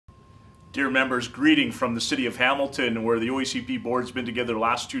Dear members, greeting from the city of Hamilton, where the OACP board's been together the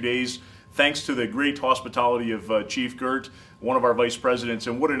last 2 days. Thanks to the great hospitality of Chief Gert, one of our vice presidents,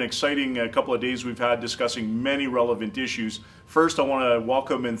 and what an exciting couple of days we've had discussing many relevant issues. First, I want to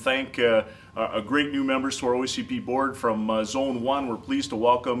welcome and thank a great new members to our OACP board from Zone 1. We're pleased to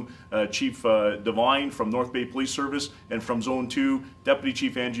welcome Chief Devine from North Bay Police Service, and from Zone 2, Deputy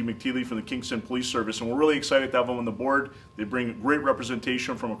Chief Angie McTeely from the Kingston Police Service. And we're really excited to have them on the board. They bring great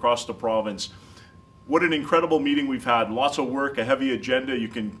representation from across the province. What an incredible meeting we've had. Lots of work, a heavy agenda. You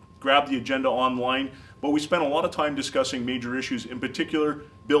can grab the agenda online, but we spent a lot of time discussing major issues, in particular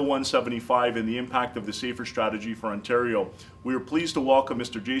Bill 175 and the impact of the Safer Strategy for Ontario. We are pleased to welcome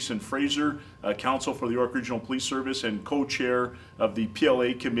Mr. Jason Fraser, Counsel for the York Regional Police Service and co-chair of the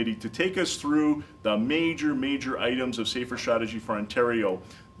PLA Committee, to take us through the major items of Safer Strategy for Ontario.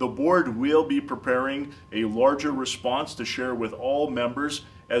 The board will be preparing a larger response to share with all members,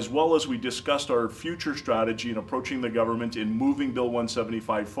 as well as we discussed our future strategy in approaching the government in moving Bill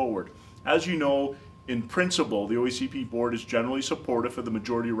 175 forward. As you know, in principle, the OACP board is generally supportive of the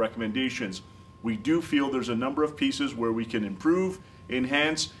majority of recommendations. We do feel there's a number of pieces where we can improve,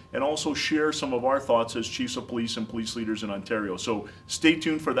 enhance, and also share some of our thoughts as chiefs of police and police leaders in Ontario. So stay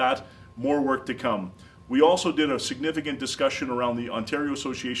tuned for that. More work to come. We also did a significant discussion around the Ontario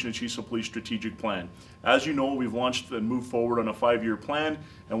Association of Chiefs of Police strategic plan. As you know, we've launched and moved forward on a 5-year plan,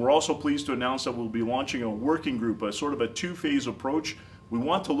 and we're also pleased to announce that we'll be launching a working group, a sort of a two-phase approach. We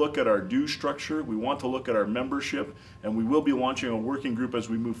want to look at our due structure, we want to look at our membership, and we will be launching a working group as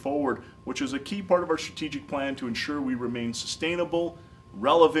we move forward, which is a key part of our strategic plan to ensure we remain sustainable,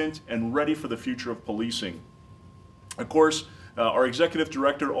 relevant, and ready for the future of policing. Of course, our executive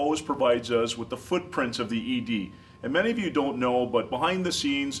director always provides us with the footprints of the ED. And many of you don't know, but behind the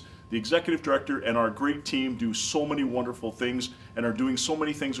scenes, the executive director and our great team do so many wonderful things and are doing so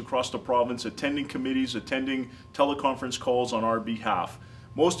many things across the province, attending committees, attending teleconference calls on our behalf.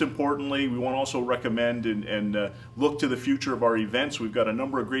 Most importantly, we want to also recommend and look to the future of our events. We've got a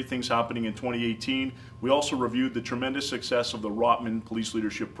number of great things happening in 2018. We also reviewed the tremendous success of the Rotman Police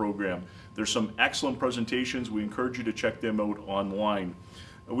Leadership Program. There's some excellent presentations. We encourage you to check them out online.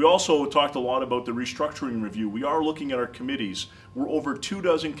 We also talked a lot about the restructuring review. We are looking at our committees. We're over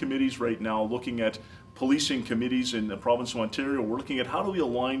 24 committees right now looking at policing committees in the province of Ontario. We're looking at how do we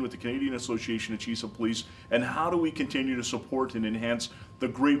align with the Canadian Association of Chiefs of Police, and how do we continue to support and enhance the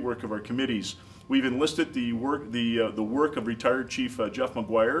great work of our committees. We've enlisted the work of retired Chief Jeff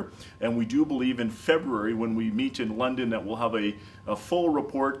McGuire, and we do believe in February, when we meet in London, that we'll have a full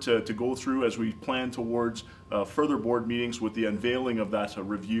report to go through as we plan towards further board meetings with the unveiling of that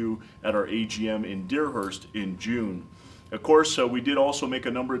review at our AGM in Deerhurst in June. Of course, we did also make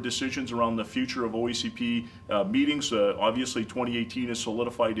a number of decisions around the future of OACP meetings. Obviously, 2018 is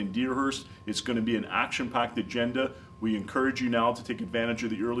solidified in Deerhurst. It's going to be an action-packed agenda. We encourage you now to take advantage of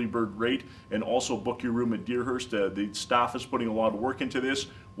the early bird rate and also book your room at Deerhurst. The staff is putting a lot of work into this.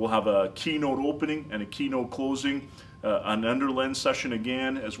 We'll have a keynote opening and a keynote closing, an Underland session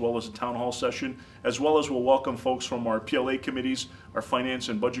again, as well as a town hall session, as well as we'll welcome folks from our PLA committees, our finance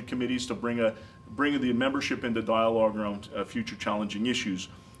and budget committees, to bring the membership into dialogue around future challenging issues.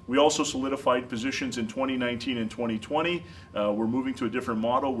 We also solidified positions in 2019 and 2020. We're moving to a different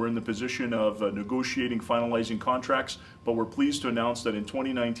model. We're in the position of negotiating, finalizing contracts, but we're pleased to announce that in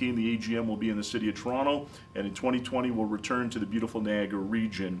 2019 the AGM will be in the City of Toronto, and in 2020 we'll return to the beautiful Niagara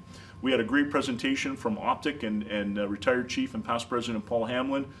region. We had a great presentation from Optic and retired Chief and past President Paul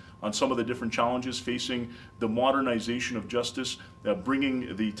Hamlin on some of the different challenges facing the modernization of justice,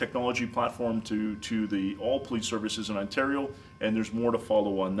 bringing the technology platform to all police services in Ontario, and there's more to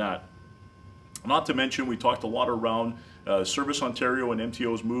follow on that. Not to mention, we talked a lot around Service Ontario and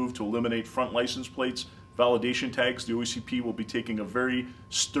MTO's move to eliminate front license plates, validation tags. The OACP will be taking a very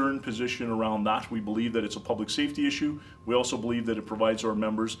stern position around that. We believe that it's a public safety issue. We also believe that it provides our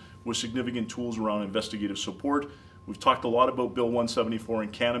members with significant tools around investigative support. We've talked a lot about Bill 174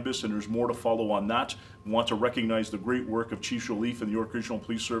 and cannabis, and there's more to follow on that. We want to recognize the great work of Chief Joliffe and the York Regional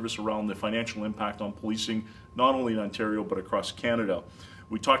Police Service around the financial impact on policing, not only in Ontario, but across Canada.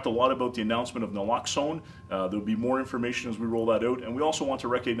 We talked a lot about the announcement of naloxone. There'll be more information as we roll that out, and we also want to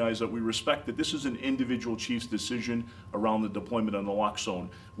recognize that we respect that this is an individual chief's decision around the deployment of naloxone.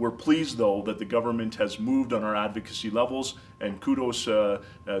 We're pleased, though, that the government has moved on our advocacy levels, and kudos to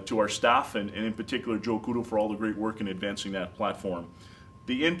our staff, and in particular Joe Kudo, for all the great work in advancing that platform.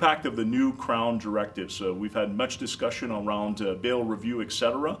 The impact of the new Crown directives. We've had much discussion around bail review,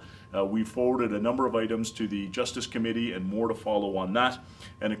 etc. We've forwarded a number of items to the Justice Committee, and more to follow on that.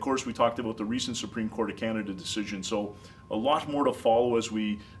 And of course, we talked about the recent Supreme Court of Canada decision. So a lot more to follow as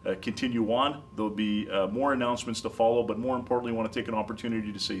we continue on. There'll be more announcements to follow, but more importantly, I want to take an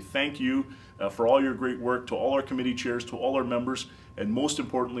opportunity to say thank you for all your great work to all our committee chairs, to all our members, and most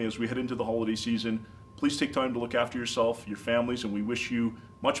importantly, as we head into the holiday season, please take time to look after yourself, your families, and we wish you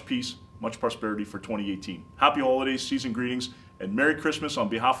much peace, much prosperity for 2018. Happy holidays, season greetings, and Merry Christmas on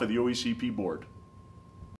behalf of the OACP Board.